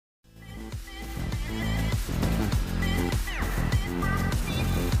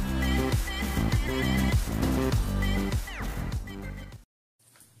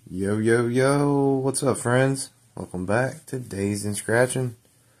Yo, yo, yo, what's up, friends? Welcome back to Dazed and Scratching.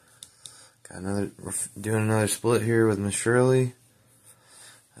 We're doing another split here with Miss Shirley.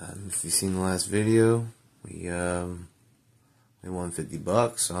 If you've seen the last video, we won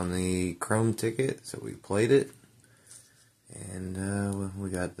 $50 on the Chrome ticket, so we played it. And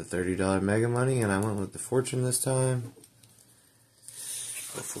we got the $30 Mega Money, and I went with the Fortune this time.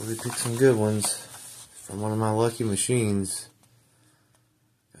 Hopefully we pick some good ones from one of my lucky machines.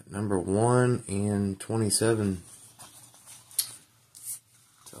 Got number 1 and 27.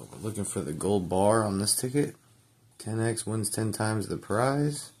 So we're looking for the gold bar on this ticket. 10x wins 10 times the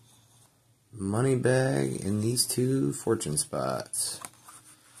prize. Money bag in these two fortune spots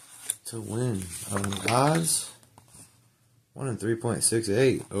to win. Odds 1 in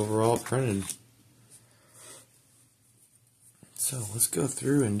 3.68 overall printed. So let's go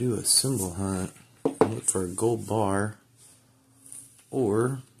through and do a symbol hunt and look for a gold bar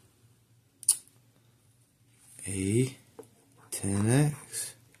or a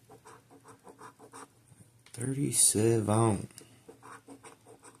 10x 37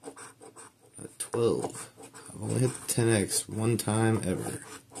 a 12. I've only hit the 10x one time ever.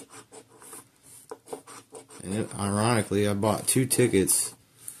 And ironically, I bought 2 tickets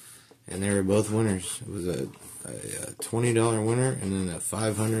and they were both winners. It was a $20 winner and then a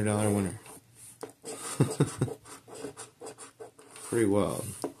 $500 winner. Pretty wild.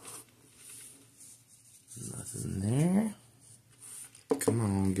 Nothing there. Come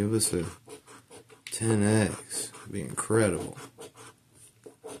on, give us a 10x. It'd be incredible.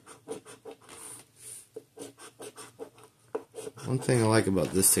 One thing I like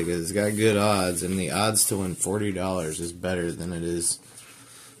about this ticket is it's got good odds, and the odds to win $40 is better than it is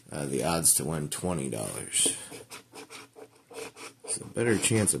the odds to win $20. It's a better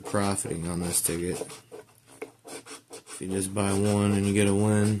chance of profiting on this ticket. If you just buy one and you get a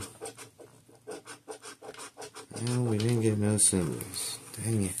win. No, we didn't get no symbols.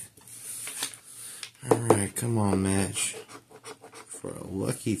 Dang it. Alright, come on, match. For a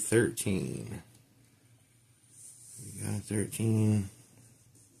lucky 13. We got a 13.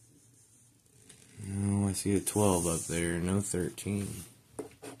 No, I see a 12 up there. No 13.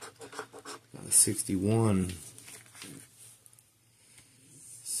 Got a 61.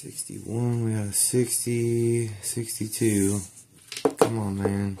 61. We got a 60. 62. Come on,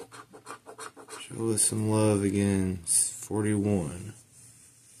 man. Show us some love again. 41.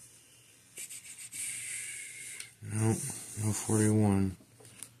 Nope, no 41.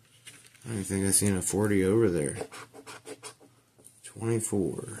 I don't even think I seen a 40 over there.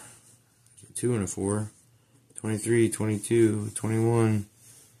 24. 2 and a 4. 23, 22, 21.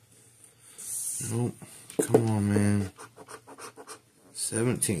 Nope. Come on, man.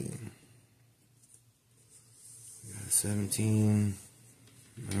 17. We got a 17.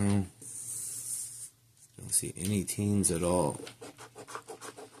 No. Don't see any teens at all.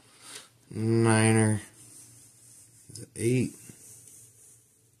 9er. 8.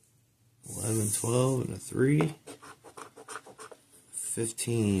 11, 12, and a 3.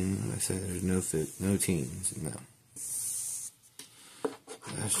 15. I say there's no teens. No.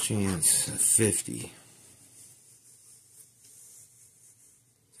 Last chance, a 50.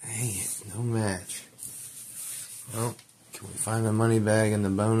 Dang it, no match. Well, can we find a money bag in the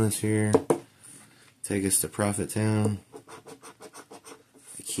bonus here? Take us to Profit Town.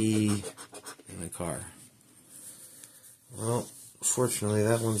 A key and a car. Well, fortunately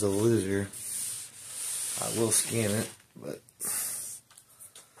that one's a loser. I will scan it, but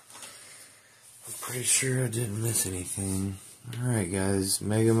I'm pretty sure I didn't miss anything. Alright guys,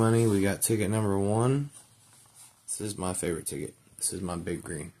 Mega Money, we got ticket number 1. This is my favorite ticket. This is my big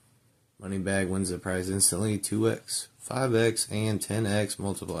green. Money bag wins the prize instantly, 2x, 5x, and 10x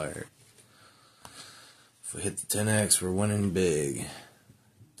multiplier. If we hit the 10x, we're winning big.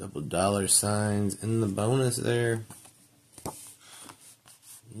 Double dollar signs in the bonus there.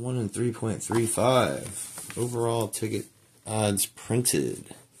 1 in 3.35. Overall ticket odds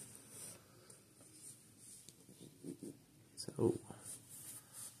printed. So,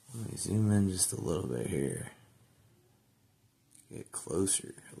 let me zoom in just a little bit here. Get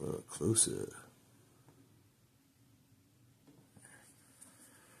closer, a little closer.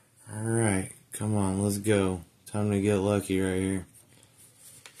 Alright, come on, let's go. Time to get lucky right here.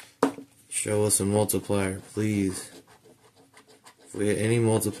 Show us a multiplier, please. If we hit any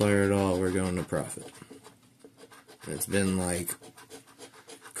multiplier at all, we're going to profit. It's been like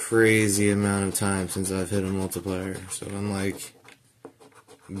crazy amount of time since I've hit a multiplier, so I'm like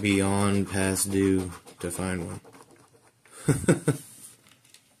beyond past due to find one.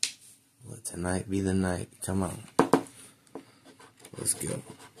 Let tonight be the night. Come on. Let's go.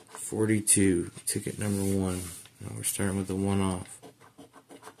 42, ticket number 1. Now we're starting with the 1 off.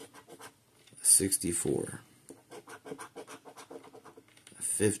 64.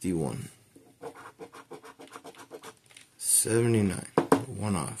 51. 79.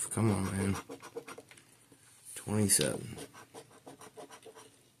 1 off. Come on, man. 27.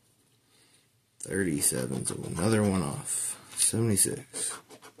 37. So another 1 off. 76.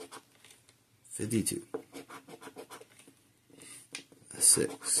 52.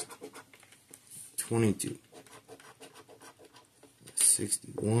 6. 22.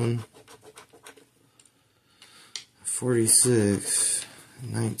 61. 46.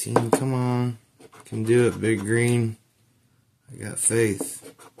 19. Come on. Can do it, Big Green. I got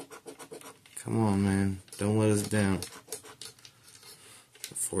faith. Come on, man. Don't let us down.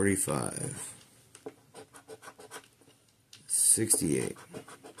 45. 68.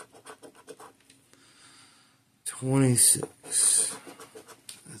 26.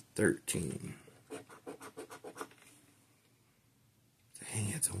 13. Dang,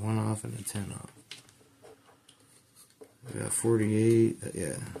 it's a 1 off and a 10 off. We got 48.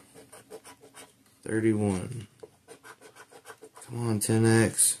 Yeah. 31. Come on,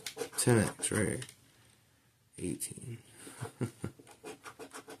 10x. 10x right here. 18.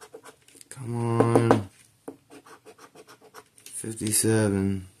 Come on.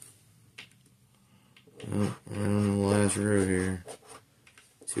 57. Oh, right on the last row here.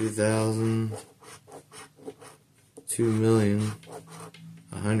 2,000. 2 million.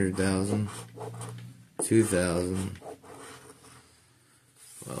 100,000. 2,000.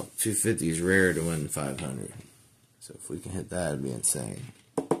 Well, 250 is rare to win 500. So if we can hit that, it'd be insane.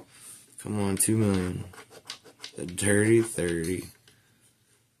 Come on, 2 million. The dirty 30.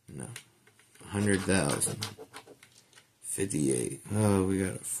 No. 100,000. 58. Oh, we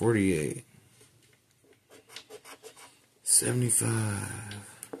got a 48. 75.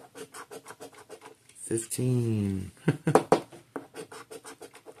 15.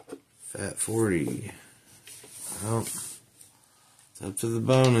 Fat 40. Oh. It's up to the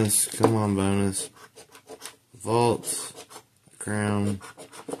bonus. Come on, bonus. Vault. A crown.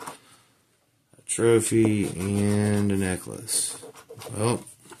 A trophy. And a necklace. Well.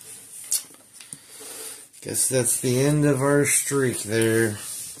 Guess that's the end of our streak there.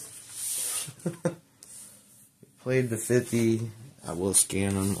 Played the 50. I will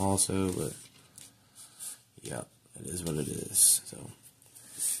scan them also, but yeah, it is what it is. So,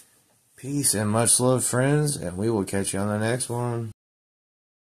 peace and much love, friends, and we will catch you on the next one.